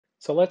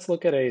So let's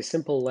look at a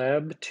simple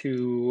lab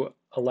to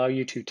allow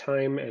you to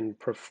time and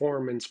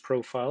performance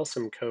profile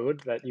some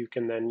code that you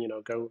can then,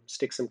 go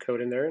stick some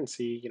code in there and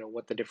see,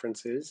 what the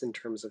difference is in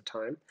terms of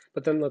time.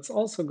 But then let's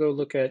also go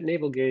look at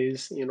navel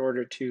gaze in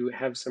order to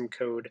have some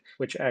code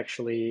which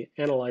actually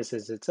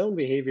analyzes its own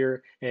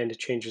behavior and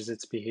changes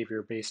its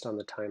behavior based on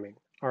the timing.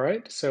 All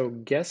right, so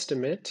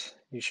guesstimate,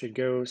 you should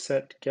go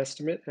set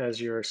guesstimate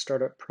as your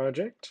startup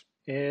project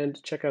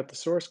and check out the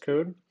source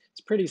code. It's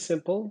pretty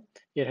simple.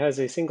 It has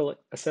a single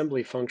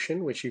assembly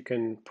function, which you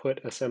can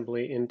put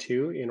assembly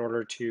into in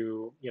order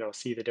to,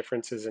 see the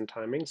differences in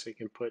timing. So you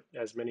can put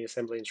as many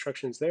assembly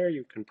instructions there.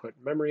 You can put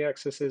memory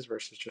accesses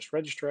versus just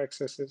register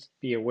accesses.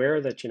 Be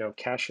aware that,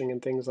 caching and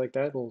things like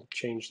that will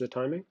change the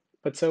timing.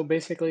 But so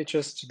basically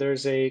just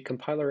there's a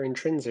compiler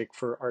intrinsic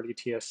for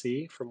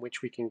RDTSC from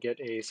which we can get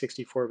a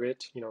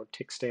 64-bit,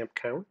 tick stamp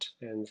count,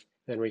 and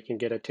then we can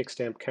get a tick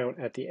stamp count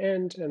at the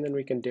end, and then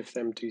we can diff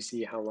them to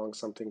see how long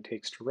something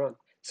takes to run.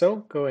 So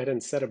go ahead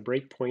and set a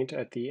breakpoint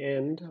at the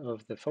end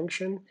of the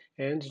function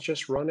and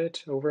just run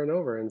it over and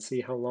over and see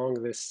how long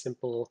this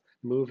simple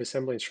move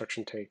assembly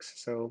instruction takes.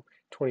 So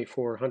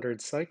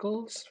 2400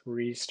 cycles,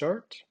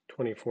 restart,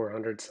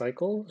 2400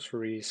 cycles,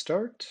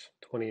 restart,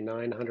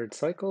 2900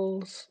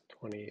 cycles,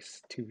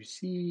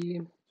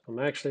 22C. I'm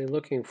actually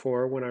looking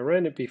for, when I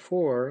ran it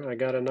before, I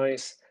got a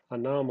nice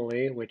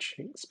anomaly, which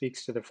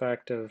speaks to the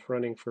fact of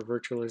running for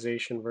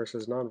virtualization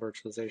versus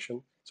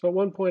non-virtualization. So at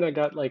one point I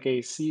got like a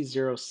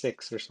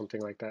C06 or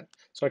something like that.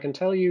 So I can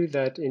tell you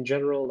that in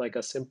general, like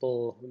a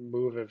simple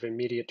move of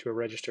immediate to a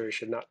register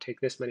should not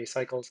take this many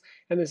cycles,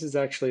 and this is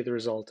actually the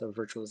result of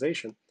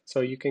virtualization.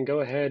 So you can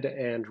go ahead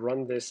and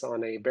run this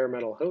on a bare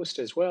metal host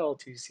as well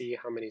to see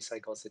how many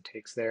cycles it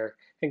takes there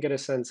and get a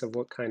sense of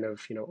what kind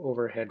of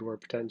overhead we're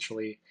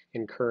potentially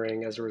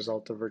incurring as a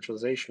result of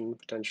virtualization,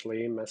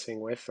 potentially messing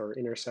with or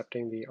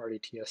intercepting the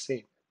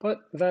RDTSC.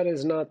 But that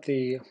is not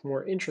the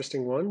more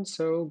interesting one,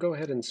 so go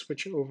ahead and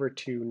switch over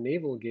to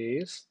navel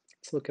gaze.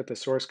 Let's look at the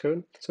source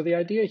code. So the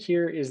idea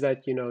here is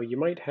that you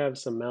might have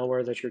some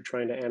malware that you're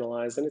trying to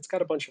analyze, and it's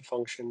got a bunch of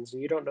functions,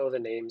 and you don't know the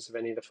names of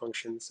any of the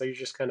functions, so you're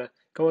just kind of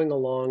going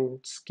along,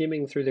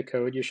 skimming through the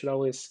code. You should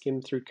always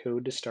skim through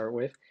code to start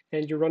with,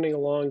 and you're running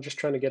along just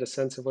trying to get a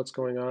sense of what's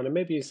going on, and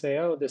maybe you say,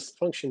 oh, this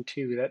function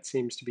 2, that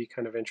seems to be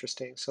kind of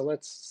interesting. So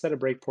let's set a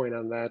breakpoint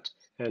on that,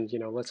 and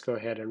let's go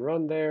ahead and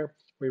run there.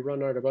 We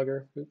run our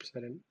debugger. Oops, I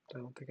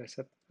don't think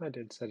I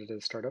did set it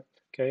as startup.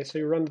 Okay, so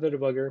you run the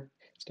debugger,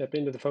 step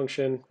into the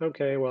function.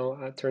 Okay, well,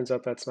 it turns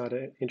out that's not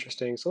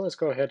interesting. So let's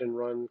go ahead and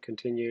run,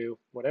 continue,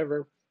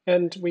 whatever.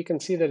 And we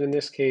can see that in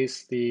this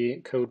case,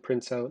 the code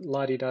prints out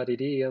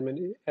la-di-da-di-dee,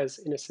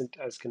 as innocent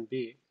as can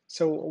be.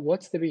 So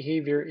what's the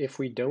behavior if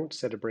we don't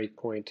set a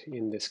breakpoint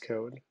in this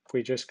code? If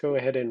we just go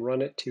ahead and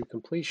run it to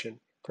completion.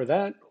 For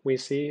that, we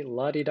see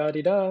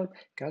la-di-da-di-da,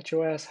 got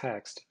your ass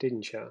hacked,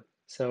 didn't ya?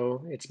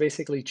 So it's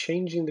basically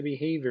changing the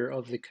behavior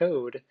of the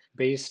code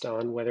based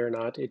on whether or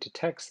not it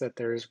detects that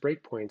there's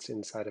breakpoints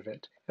inside of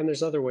it. And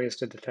there's other ways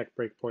to detect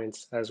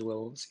breakpoints, as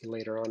we'll see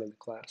later on in the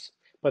class.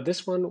 But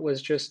this one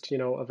was just,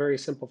 a very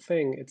simple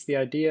thing. It's the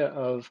idea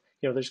of,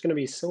 there's going to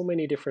be so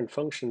many different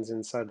functions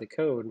inside the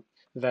code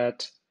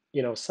that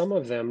some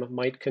of them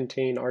might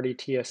contain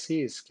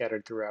RDTSCs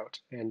scattered throughout,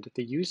 and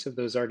the use of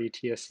those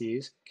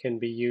RDTSCs can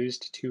be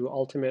used to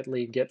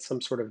ultimately get some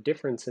sort of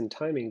difference in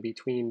timing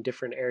between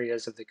different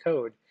areas of the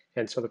code.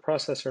 And so the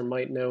processor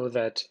might know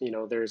that,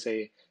 there's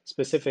a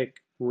specific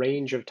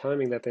range of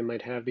timing that they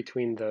might have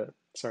between the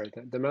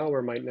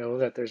malware might know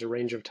that there's a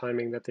range of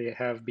timing that they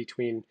have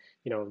between,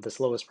 the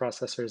slowest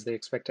processors they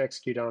expect to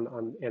execute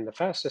on and the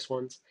fastest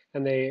ones.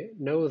 And they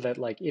know that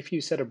like if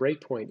you set a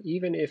breakpoint,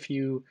 even if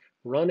you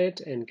run it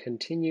and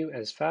continue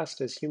as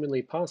fast as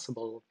humanly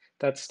possible,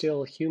 that's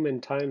still human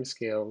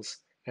timescales,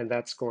 and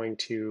that's going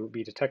to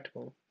be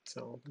detectable.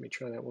 So let me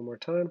try that one more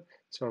time.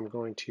 So I'm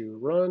going to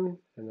run,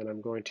 and then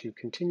I'm going to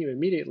continue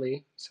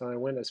immediately. So I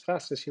went as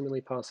fast as humanly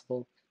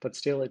possible, but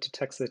still it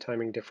detects the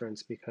timing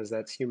difference because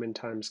that's human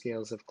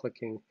timescales of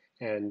clicking,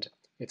 and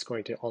it's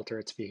going to alter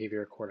its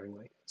behavior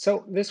accordingly.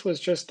 So this was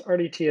just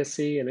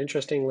RDTSC, an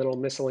interesting little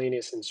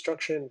miscellaneous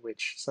instruction,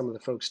 which some of the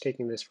folks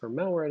taking this for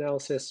malware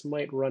analysis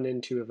might run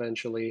into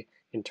eventually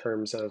in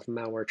terms of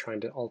malware trying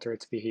to alter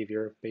its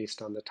behavior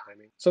based on the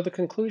timing. So the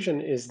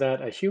conclusion is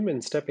that a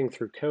human stepping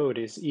through code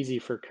is easy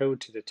for code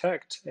to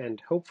detect,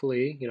 and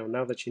hopefully,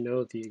 now that you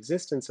know the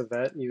existence of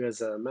that, you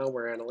as a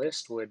malware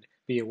analyst would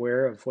be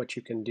aware of what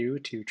you can do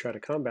to try to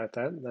combat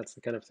that. That's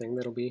the kind of thing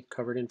that'll be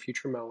covered in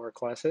future malware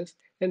classes.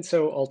 And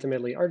so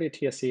ultimately,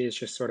 RDTSC is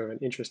just sort of an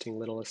interesting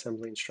little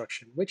assembly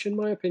instruction, which in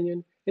my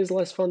opinion is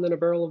less fun than a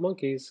barrel of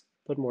monkeys,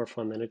 but more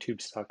fun than a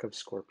tube stock of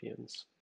scorpions.